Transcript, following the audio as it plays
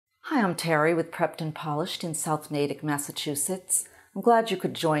Hi, I'm Terri with Prepped and Polished in South Natick, Massachusetts. I'm glad you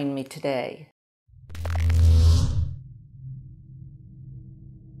could join me today.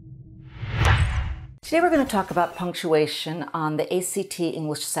 Today we're going to talk about punctuation on the ACT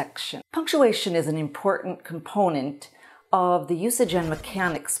English section. Punctuation is an important component of the usage and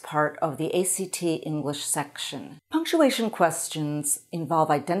mechanics part of the ACT English section. Punctuation questions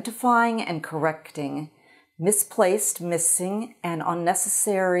involve identifying and correcting misplaced, missing, and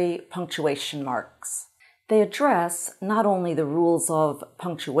unnecessary punctuation marks. They address not only the rules of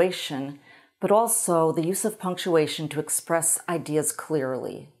punctuation, but also the use of punctuation to express ideas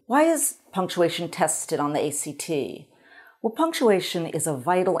clearly. Why is punctuation tested on the ACT? Well, punctuation is a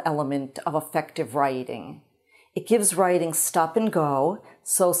vital element of effective writing. It gives writing stop and go,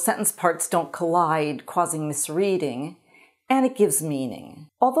 so sentence parts don't collide, causing misreading, and it gives meaning.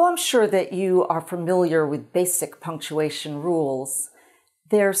 Although I'm sure that you are familiar with basic punctuation rules,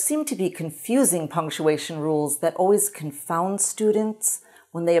 there seem to be confusing punctuation rules that always confound students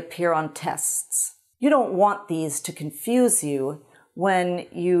when they appear on tests. You don't want these to confuse you when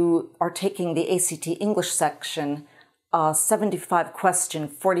you are taking the ACT English section, a 75-question,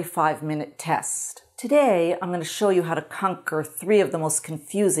 45-minute test. Today, I'm going to show you how to conquer 3 of the most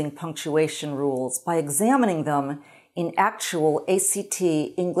confusing punctuation rules by examining them in actual ACT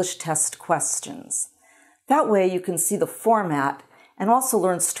English test questions. That way you can see the format and also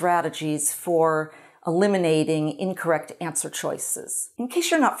learn strategies for eliminating incorrect answer choices. In case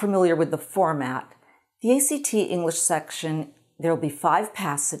you're not familiar with the format, the ACT English section, there will be 5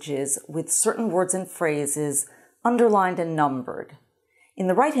 passages with certain words and phrases underlined and numbered. In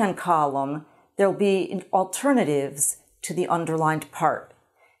the right-hand column, there will be alternatives to the underlined part.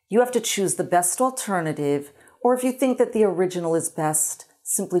 You have to choose the best alternative, or if you think that the original is best,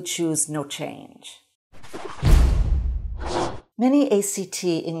 simply choose no change. Many ACT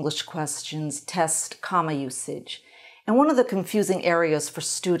English questions test comma usage, and one of the confusing areas for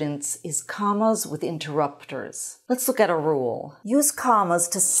students is commas with interrupters. Let's look at a rule. Use commas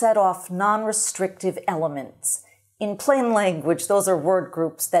to set off non-restrictive elements. In plain language, those are word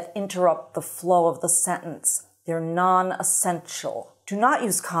groups that interrupt the flow of the sentence. They're non-essential. Do not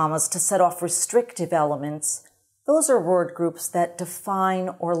use commas to set off restrictive elements. Those are word groups that define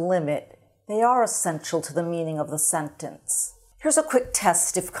or limit. They are essential to the meaning of the sentence. Here's a quick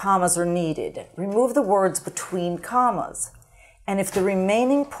test if commas are needed. Remove the words between commas. And if the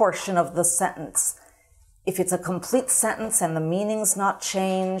remaining portion of the sentence, if it's a complete sentence and the meaning's not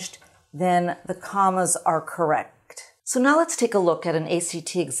changed, then the commas are correct. So now let's take a look at an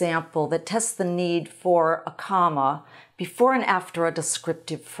ACT example that tests the need for a comma before and after a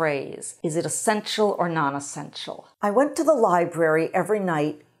descriptive phrase. Is it essential or non-essential? I went to the library every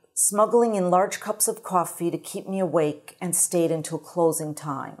night, smuggling in large cups of coffee to keep me awake, and stayed until closing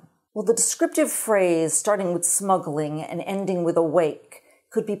time. Well, the descriptive phrase starting with smuggling and ending with awake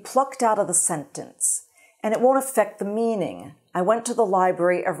could be plucked out of the sentence, and it won't affect the meaning. I went to the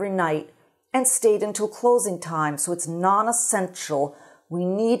library every night and stayed until closing time, so it's non-essential. We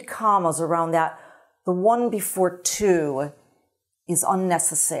need commas around that. The one before to is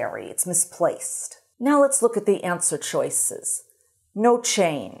unnecessary. It's misplaced. Now let's look at the answer choices. No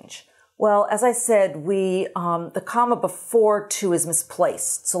change. Well, as I said, the comma before to is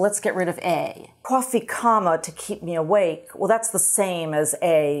misplaced, so let's get rid of A. Coffee, comma, to keep me awake. Well, that's the same as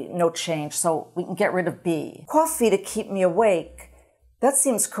A, no change, so we can get rid of B. Coffee to keep me awake. That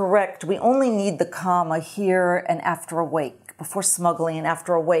seems correct. We only need the comma here and after awake, before smuggling and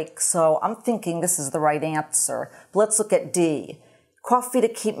after awake, so I'm thinking this is the right answer. But let's look at D. Coffee to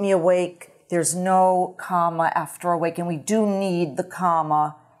keep me awake. There's no comma after awake, and we do need the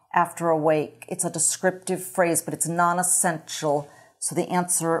comma after awake. It's a descriptive phrase, but it's non-essential, so the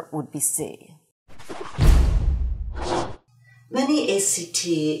answer would be C. Many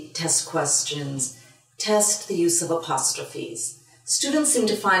ACT test questions test the use of apostrophes. Students seem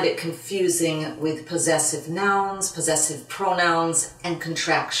to find it confusing with possessive nouns, possessive pronouns, and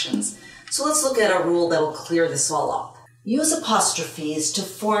contractions. So let's look at a rule that will clear this all up. Use apostrophes to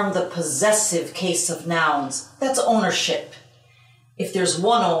form the possessive case of nouns. That's ownership. If there's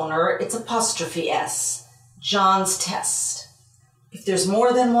one owner, it's apostrophe S. John's test. If there's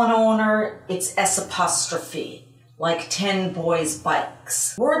more than one owner, it's S apostrophe, like 10 boys'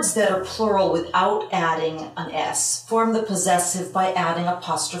 bikes. Words that are plural without adding an S form the possessive by adding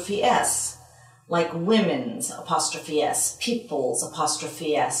apostrophe S, like women's apostrophe S, people's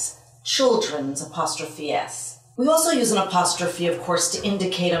apostrophe S, children's apostrophe S. We also use an apostrophe, of course, to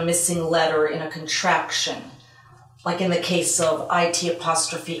indicate a missing letter in a contraction. Like in the case of IT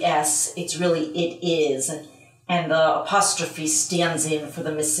apostrophe S, it's really it is. and the apostrophe stands in for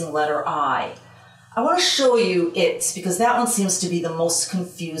the missing letter I. I want to show you it because that one seems to be the most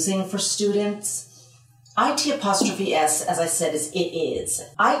confusing for students. IT apostrophe S, as I said, is it is.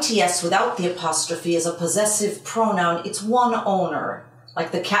 ITS without the apostrophe is a possessive pronoun. It's one owner,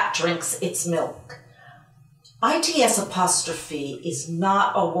 like the cat drinks its milk. ITS apostrophe is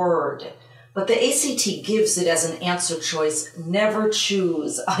not a word, but the ACT gives it as an answer choice. Never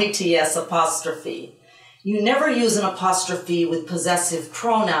choose ITS apostrophe. You never use an apostrophe with possessive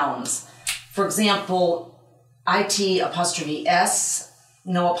pronouns. For example, IT apostrophe S,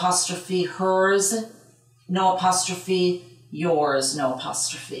 no apostrophe, hers, no apostrophe, yours, no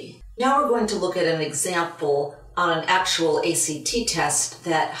apostrophe. Now we're going to look at an example on an actual ACT test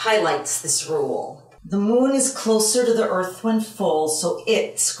that highlights this rule. The moon is closer to the earth when full, so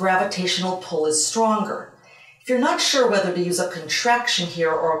its gravitational pull is stronger. If you're not sure whether to use a contraction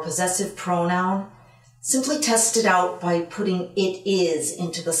here or a possessive pronoun, simply test it out by putting it is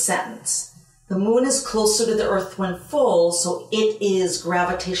into the sentence. The moon is closer to the earth when full, so it is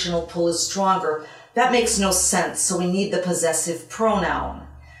gravitational pull is stronger. That makes no sense, so we need the possessive pronoun.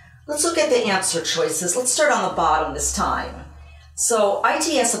 Let's look at the answer choices. Let's start on the bottom this time. So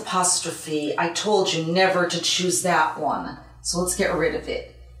ITS apostrophe, I told you never to choose that one, so let's get rid of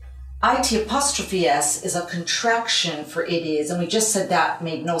it. IT apostrophe S is a contraction for it is, and we just said that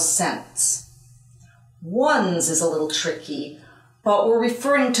made no sense. Ones is a little tricky, but we're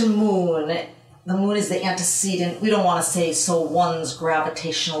referring to moon. The moon is the antecedent. We don't want to say so one's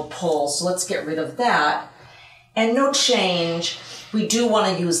gravitational pull, so let's get rid of that. And no change, we do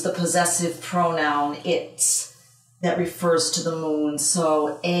want to use the possessive pronoun its that refers to the moon,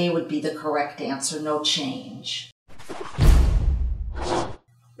 so A would be the correct answer, no change.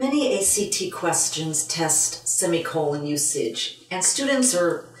 Many ACT questions test semicolon usage, and students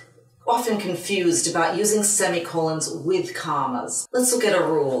are often confused about using semicolons with commas. Let's look at a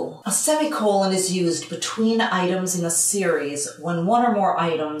rule. A semicolon is used between items in a series when one or more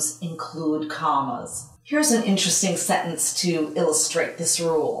items include commas. Here's an interesting sentence to illustrate this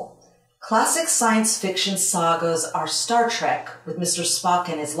rule. Classic science fiction sagas are Star Trek, with Mr. Spock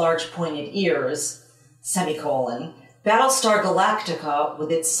and his large pointed ears, semicolon, Battlestar Galactica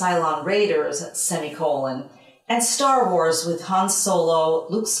with its Cylon Raiders, semicolon, and Star Wars with Han Solo,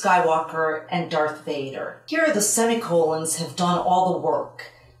 Luke Skywalker, and Darth Vader. Here the semicolons have done all the work.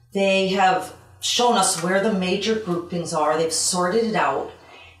 They have shown us where the major groupings are, they've sorted it out,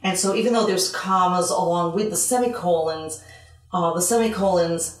 and so even though there's commas along with the semicolons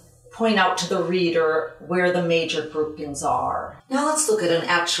point out to the reader where the major groupings are. Now let's look at an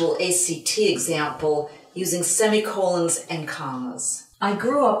actual ACT example using semicolons and commas. I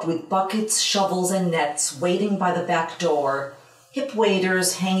grew up with buckets, shovels, and nets waiting by the back door, hip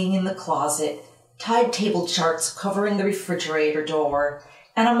waders hanging in the closet, tide table charts covering the refrigerator door,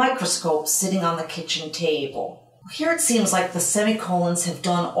 and a microscope sitting on the kitchen table. Here it seems like the semicolons have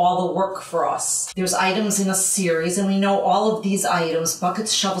done all the work for us. There's items in a series, and we know all of these items,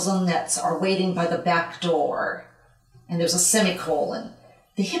 buckets, shovels, and nets, are waiting by the back door. And there's a semicolon.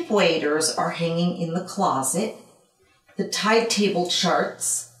 The hip waders are hanging in the closet. The tide table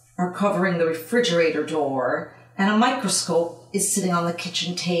charts are covering the refrigerator door, and a microscope is sitting on the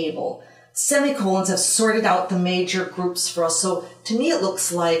kitchen table. Semicolons have sorted out the major groups for us, so to me it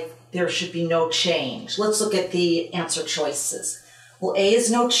looks like there should be no change. Let's look at the answer choices. Well, A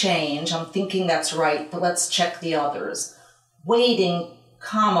is no change. I'm thinking that's right, but let's check the others. Waiting,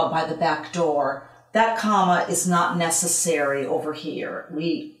 comma, by the back door. That comma is not necessary over here.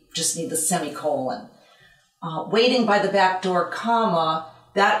 We just need the semicolon. Waiting by the back door, comma,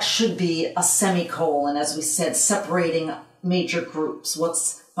 that should be a semicolon, as we said, separating major groups,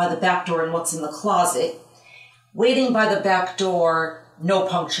 what's by the back door and what's in the closet. Waiting by the back door, no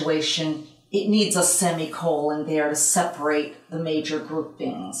punctuation. It needs a semicolon there to separate the major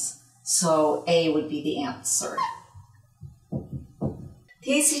groupings. So A would be the answer.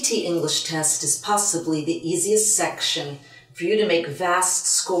 The ACT English test is possibly the easiest section for you to make vast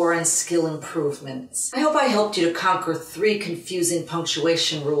score and skill improvements. I hope I helped you to conquer 3 confusing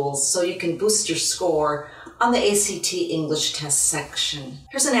punctuation rules so you can boost your score on the ACT English test section.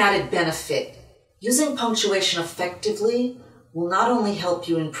 Here's an added benefit. Using punctuation effectively will not only help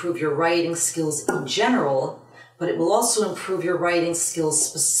you improve your writing skills in general, but it will also improve your writing skills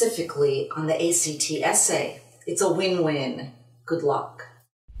specifically on the ACT essay. It's a win-win. Good luck.